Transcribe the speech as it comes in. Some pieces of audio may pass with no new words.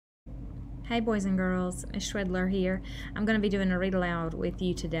Hey boys and girls, Miss Schwedler here. I'm going to be doing a read aloud with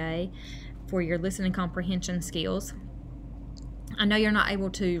you today for your listening comprehension skills. I know you're not able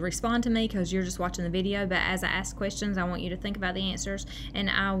to respond to me because you're just watching the video, but as I ask questions, I want you to think about the answers, and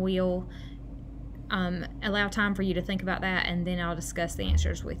I will allow time for you to think about that, and then I'll discuss the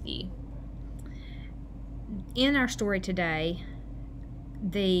answers with you. In our story today,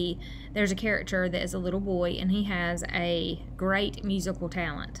 there's a character that is a little boy, and he has a great musical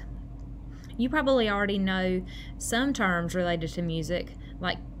talent. You probably already know some terms related to music,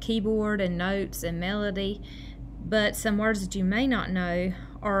 like keyboard and notes and melody, but some words that you may not know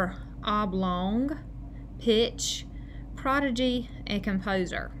are oblong, pitch, prodigy, and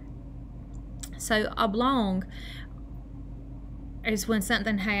composer. So oblong is when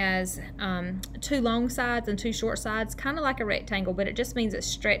something has two long sides and two short sides, kind of like a rectangle, but it just means it's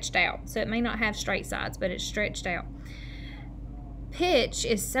stretched out. So it may not have straight sides, but it's stretched out. Pitch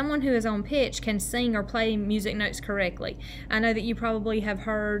is someone who is on pitch can sing or play music notes correctly. I know that you probably have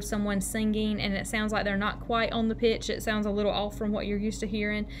heard someone singing and it sounds like they're not quite on the pitch. It sounds a little off from what you're used to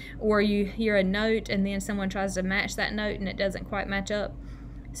hearing, or you hear a note and then someone tries to match that note and it doesn't quite match up.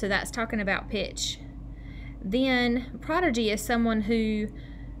 So that's talking about pitch. Then prodigy is someone who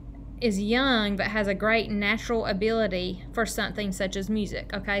is young but has a great natural ability for something such as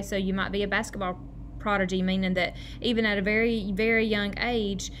music. Okay, so you might be a basketball prodigy, meaning that even at a very, very young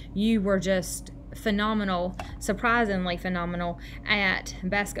age, you were just phenomenal, surprisingly phenomenal at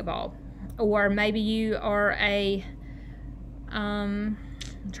basketball. Or maybe you are a, I'm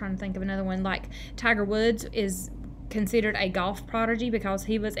trying to think of another one, like Tiger Woods is considered a golf prodigy because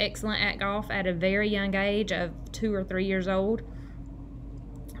he was excellent at golf at a very young age of 2 or 3 years old.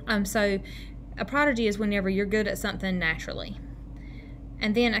 So a prodigy is whenever you're good at something naturally.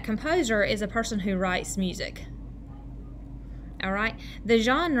 And then a composer is a person who writes music. All right. The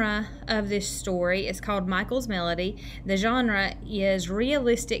genre of this story is called Michael's Melody. The genre is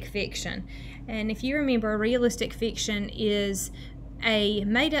realistic fiction. And if you remember, realistic fiction is a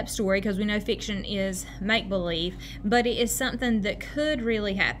made-up story, because we know fiction is make-believe, but it is something that could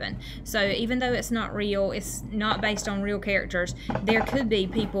really happen. So even though it's not real, it's not based on real characters, there could be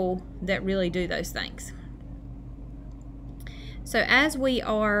people that really do those things. So as we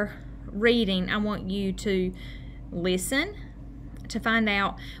are reading, I want you to listen to find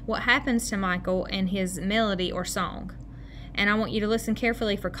out what happens to Michael and his melody or song. And I want you to listen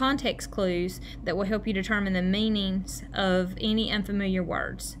carefully for context clues that will help you determine the meanings of any unfamiliar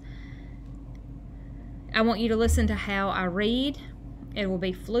words. I want you to listen to how I read. It will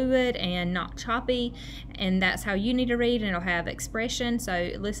be fluid and not choppy, and that's how you need to read, and it'll have expression,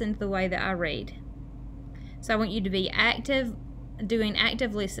 so listen to the way that I read. So I want you to be active, doing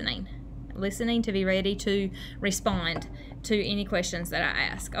active listening to be ready to respond to any questions that I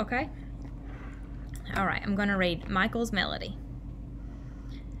ask, okay? All right, I'm going to read Michael's Melody.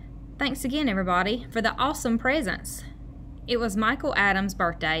 Thanks again, everybody, for the awesome presents. It was Michael Adams'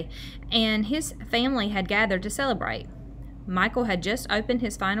 birthday, and his family had gathered to celebrate. Michael had just opened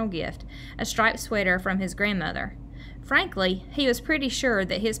his final gift, a striped sweater from his grandmother. Frankly, he was pretty sure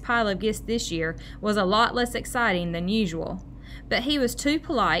that his pile of gifts this year was a lot less exciting than usual, but he was too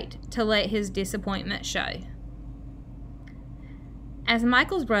polite to let his disappointment show. As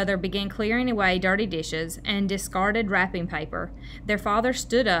Michael's brother began clearing away dirty dishes and discarded wrapping paper, their father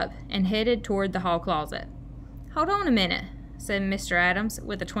stood up and headed toward the hall closet. "Hold on a minute," said Mr. Adams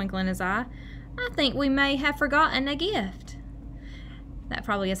with a twinkle in his eye. "I think we may have forgotten a gift." That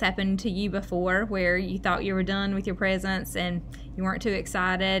probably has happened to you before, where you thought you were done with your presents and you weren't too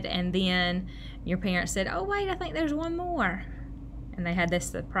excited, and then your parents said, "Oh wait, I think there's one more." And they had this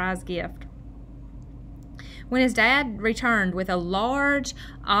surprise gift. When his dad returned with a large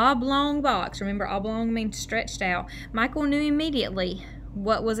oblong box, remember oblong means stretched out, Michael knew immediately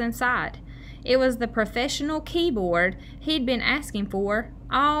what was inside. It was the professional keyboard he'd been asking for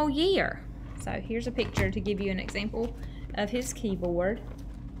all year. So here's a picture to give you an example of his keyboard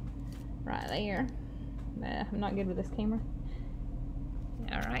right there. I'm not good with this camera.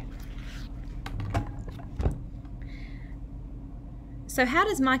 All right. So how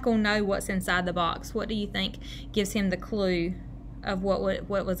does Michael know what's inside the box? What do you think gives him the clue of what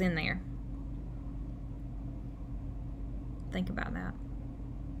was in there? Think about that.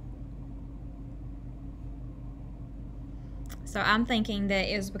 So I'm thinking that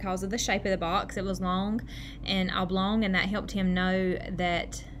it was because of the shape of the box. It was long and oblong, and that helped him know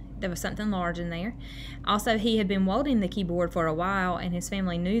that there was something large in there. Also, he had been wanting the keyboard for a while, and his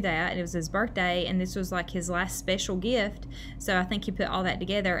family knew that. It was his birthday, and this was like his last special gift. So I think he put all that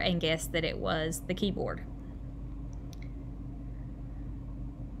together and guessed that it was the keyboard.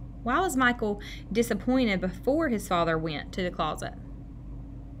 Why was Michael disappointed before his father went to the closet?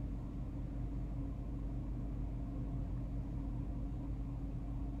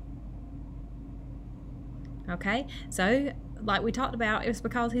 Okay, so like we talked about, it was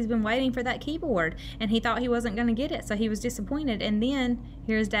because he's been waiting for that keyboard and he thought he wasn't going to get it, so he was disappointed. And then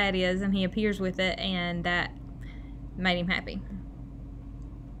here his dad is, and he appears with it, and that made him happy.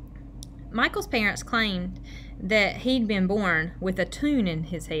 Michael's parents claimed that he'd been born with a tune in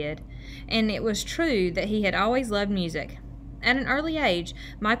his head, and it was true that he had always loved music. At an early age,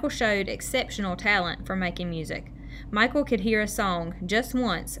 Michael showed exceptional talent for making music. Michael could hear a song just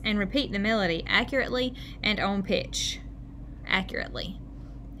once and repeat the melody accurately and on pitch. Accurately.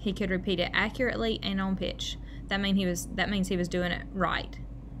 He could repeat it accurately and on pitch. That means he was doing it right.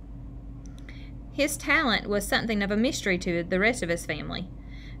 His talent was something of a mystery to the rest of his family.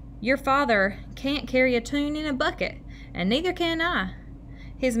 "Your father can't carry a tune in a bucket, and neither can I,"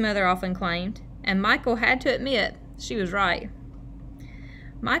 his mother often claimed, and Michael had to admit she was right.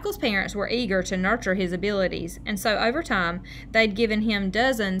 Michael's parents were eager to nurture his abilities, and so over time, they'd given him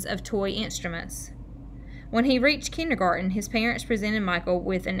dozens of toy instruments. When he reached kindergarten, his parents presented Michael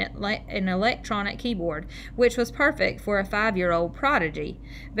with an electronic keyboard, which was perfect for a 5-year-old prodigy.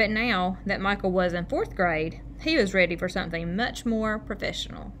 But now that Michael was in 4th grade, he was ready for something much more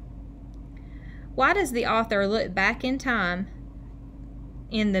professional. Why does the author look back in time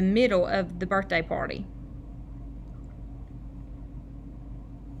in the middle of the birthday party?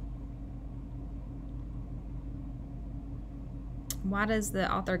 Why does the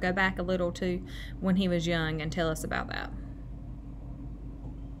author go back a little to when he was young and tell us about that?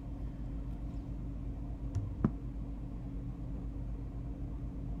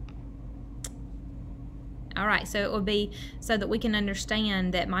 All right, so it would be so that we can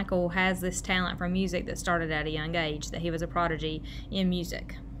understand that Michael has this talent for music that started at a young age, that he was a prodigy in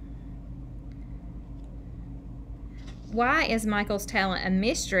music. Why is Michael's talent a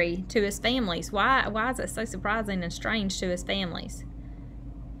mystery to his families? Why is it so surprising and strange to his families?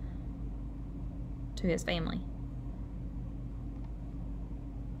 To his family.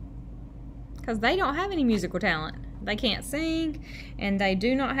 Because they don't have any musical talent. They can't sing, and they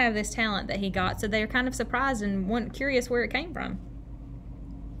do not have this talent that he got, so they're kind of surprised and curious where it came from.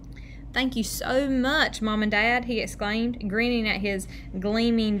 "Thank you so much, Mom and Dad," he exclaimed, grinning at his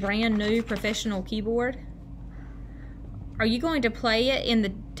gleaming brand new professional keyboard. "Are you going to play it in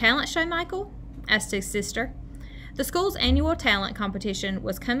the talent show, Michael?" asked his sister. The school's annual talent competition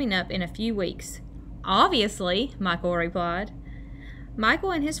was coming up in a few weeks. "Obviously," Michael replied.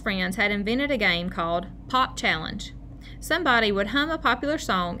 Michael and his friends had invented a game called Pop Challenge. Somebody would hum a popular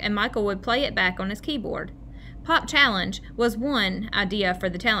song and Michael would play it back on his keyboard. Pop Challenge was one idea for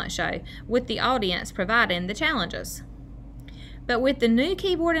the talent show, with the audience providing the challenges. But with the new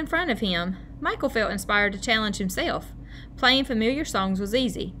keyboard in front of him, Michael felt inspired to challenge himself. Playing familiar songs was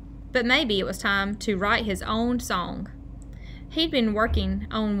easy, but maybe it was time to write his own song. He'd been working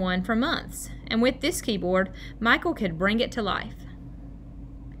on one for months, and with this keyboard, Michael could bring it to life.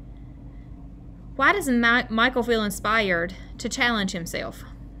 Why does Michael feel inspired to challenge himself?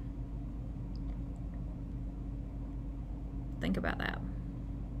 Think about that.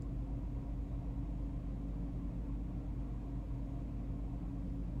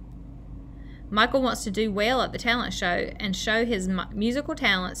 Michael wants to do well at the talent show and show his musical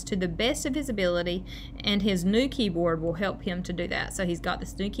talents to the best of his ability, and his new keyboard will help him to do that. So he's got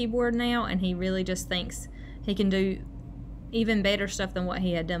this new keyboard now, and he really just thinks he can do even better stuff than what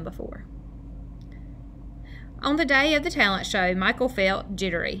he had done before. On the day of the talent show, Michael felt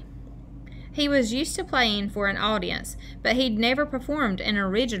jittery. He was used to playing for an audience, but he'd never performed an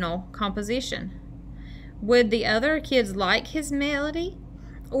original composition. Would the other kids like his melody,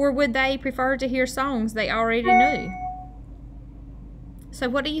 or would they prefer to hear songs they already knew? So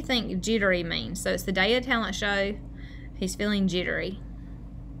what do you think jittery means? So it's the day of the talent show. He's feeling jittery.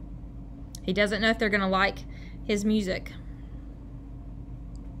 He doesn't know if they're going to like his music.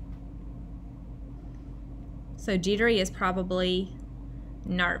 So jittery is probably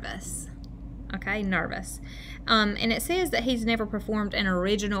nervous. Okay, nervous. And it says that he's never performed an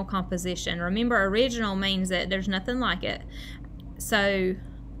original composition. Remember, original means that there's nothing like it. So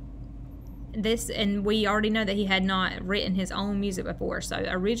and we already know that he had not written his own music before. So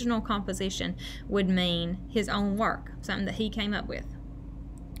original composition would mean his own work, something that he came up with.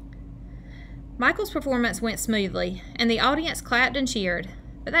 Michael's performance went smoothly, and the audience clapped and cheered.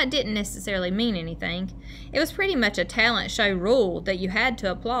 But that didn't necessarily mean anything. It was pretty much a talent show rule that you had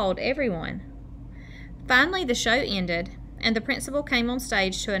to applaud everyone. Finally, the show ended, and the principal came on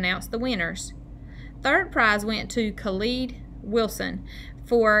stage to announce the winners. Third prize went to Khalid Wilson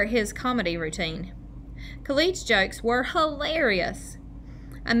for his comedy routine. Khalid's jokes were hilarious.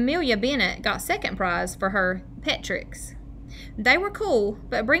 Amelia Bennett got second prize for her pet tricks. They were cool,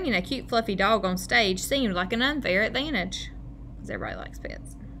 but bringing a cute fluffy dog on stage seemed like an unfair advantage, because everybody likes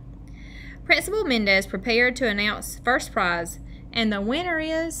pets. Principal Mendez prepared to announce first prize, and the winner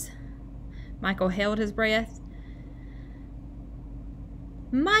is... Michael held his breath.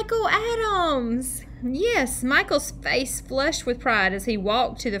 Michael Adams! Yes, Michael's face flushed with pride as he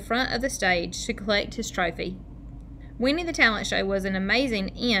walked to the front of the stage to collect his trophy. Winning the talent show was an amazing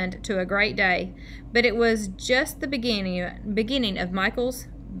end to a great day, but it was just the beginning of Michael's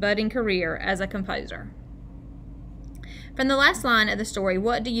budding career as a composer. From the last line of the story,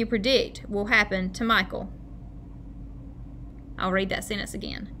 what do you predict will happen to Michael? I'll read that sentence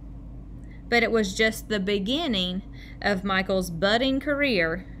again. But it was just the beginning of Michael's budding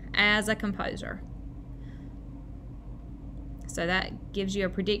career as a composer. So that gives you a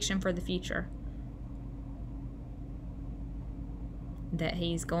prediction for the future. That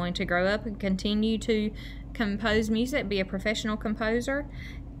he's going to grow up and continue to compose music, be a professional composer,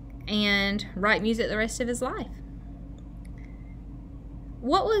 and write music the rest of his life.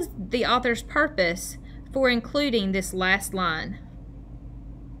 What was the author's purpose for including this last line?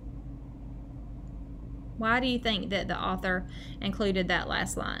 Why do you think that the author included that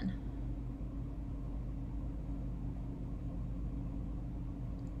last line?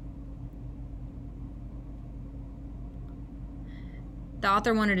 The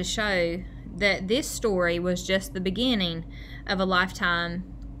author wanted to show that this story was just the beginning of a lifetime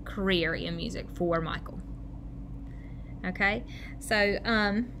career in music for Michael. Okay, so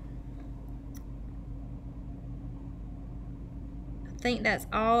I think that's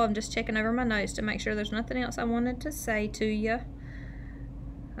all. I'm just checking over my notes to make sure there's nothing else I wanted to say to you.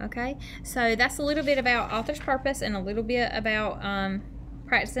 Okay, so that's a little bit about author's purpose and a little bit about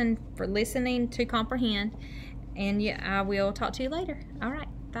practicing for listening to comprehend. And yeah, I will talk to you later. All right,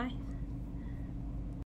 bye.